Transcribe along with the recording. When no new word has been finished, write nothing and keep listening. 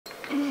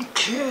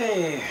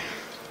Okay,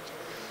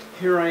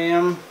 here I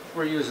am.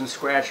 We're using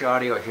scratch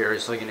audio here,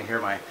 so you can hear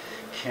my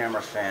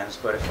camera fans.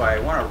 But if I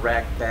want to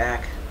rack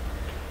back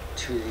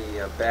to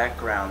the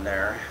background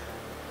there,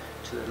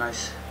 to the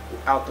nice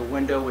out the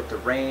window with the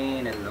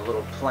rain and the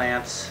little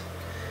plants,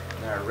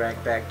 and I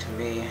rack back to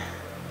me,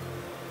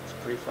 it's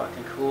pretty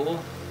fucking cool.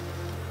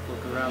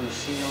 Look around the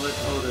scene a little.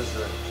 Oh, there's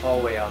the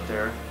hallway out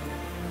there.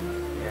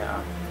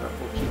 Yeah, but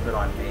we'll keep it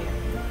on me.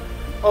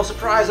 Oh,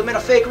 surprise! I'm in a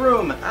fake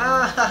room!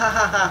 Ah ha ha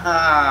ha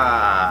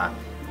ha!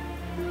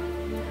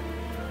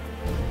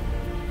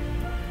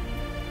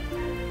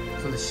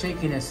 So the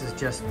shakiness is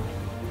just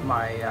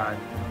my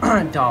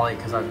dolly,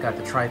 because I've got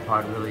the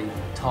tripod really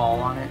tall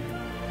on it,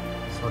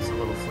 so it's a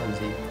little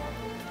flimsy.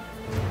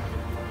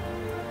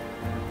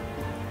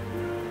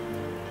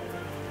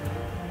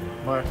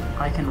 But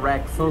I can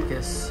rack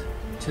focus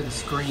to the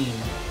screen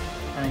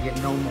and I get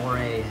no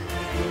moiré,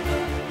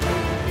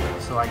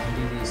 so I can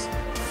do these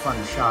fun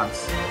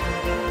shots.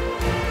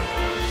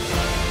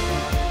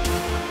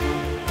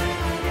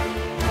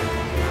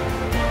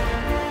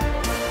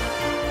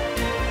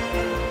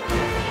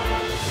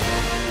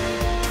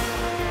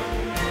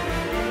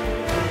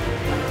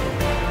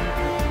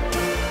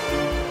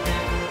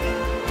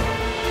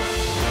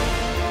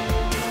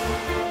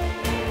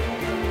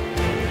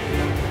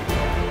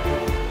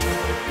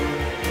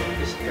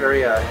 This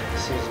area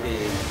seems to be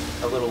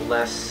a little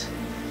less,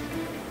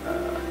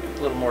 a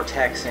little more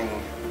taxing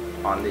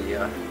on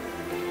the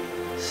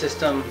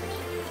system.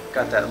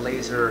 Got that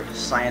laser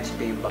science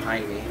beam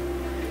behind me.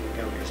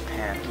 Just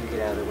pan, let me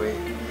get out of the way.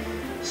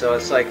 So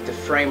it's like the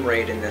frame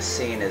rate in this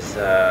scene is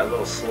a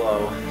little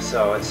slow.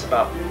 So it's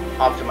about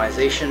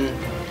optimization.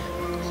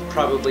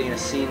 Probably in a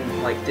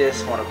scene like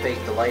this, want to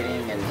bake the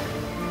lighting, and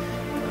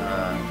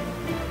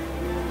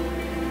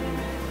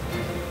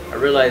I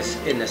realize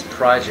in this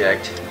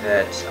project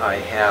that I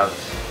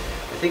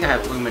think I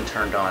have lumen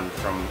turned on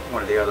from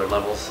one of the other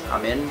levels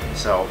I'm in,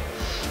 so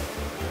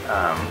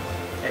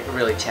it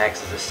really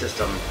taxes the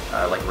system,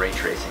 like ray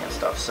tracing and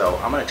stuff. So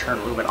I'm going to turn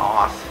lumen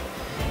off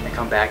and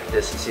come back to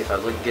this and see if I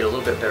get a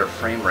little bit better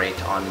frame rate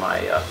on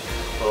my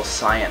little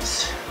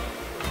science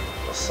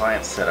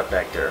setup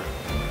back there.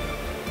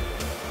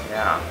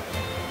 Yeah,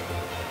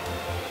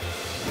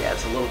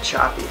 it's a little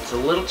choppy. It's a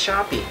little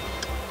choppy.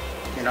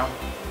 You know,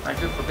 not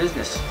good for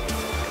business.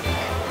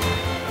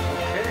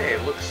 Okay,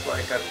 looks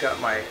like I've got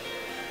my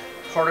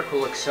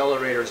particle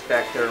accelerators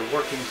back there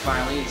working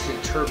finally. You see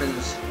the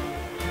turbines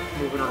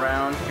moving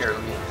around. Here,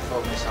 let me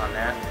focus on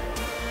that.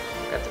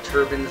 Got the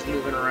turbines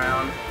moving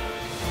around.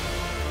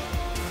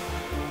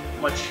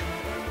 Much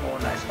more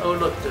nice. Oh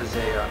look, there's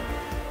a...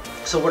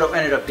 so what it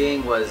ended up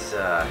being was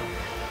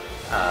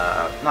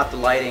not the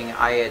lighting.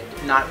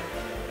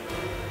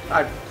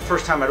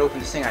 First time I'd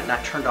opened this thing, I'd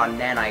not turned on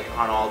nanite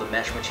on all the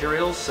mesh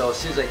materials. So as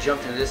soon as I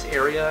jumped into this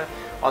area,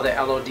 all the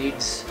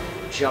LODs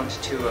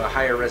jumped to a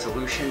higher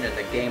resolution, and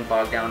the game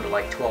bogged down to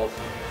like 12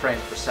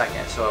 frames per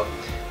second. So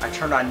I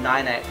turned on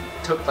nanite.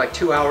 Took like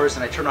 2 hours,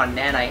 and I turned on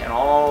nanite and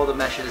all the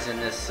meshes in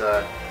this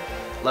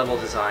level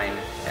design,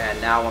 and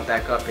now I'm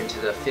back up into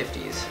the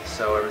 50s,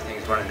 so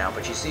everything's running now.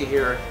 But you see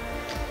here,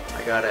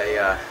 I got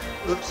a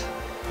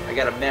I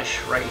got a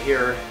mesh right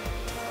here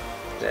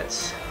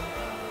that's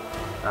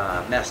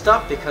messed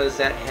up because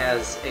that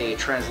has a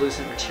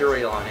translucent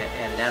material on it,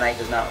 and nanite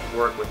does not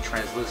work with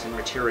translucent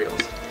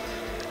materials.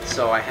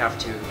 So I have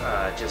to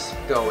just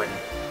go and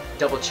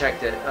double check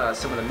that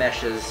some of the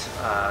meshes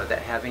that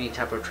have any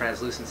type of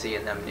translucency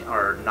in them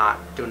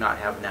do not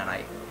have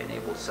nanite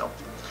enabled. So,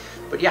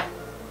 but yeah,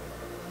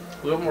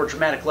 a little more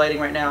dramatic lighting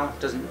right now.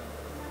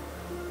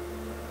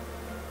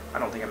 I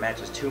don't think it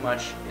matches too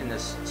much in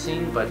this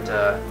scene, but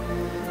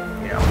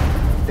you know,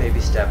 baby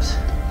steps.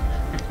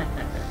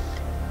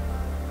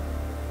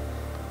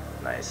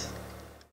 Nice.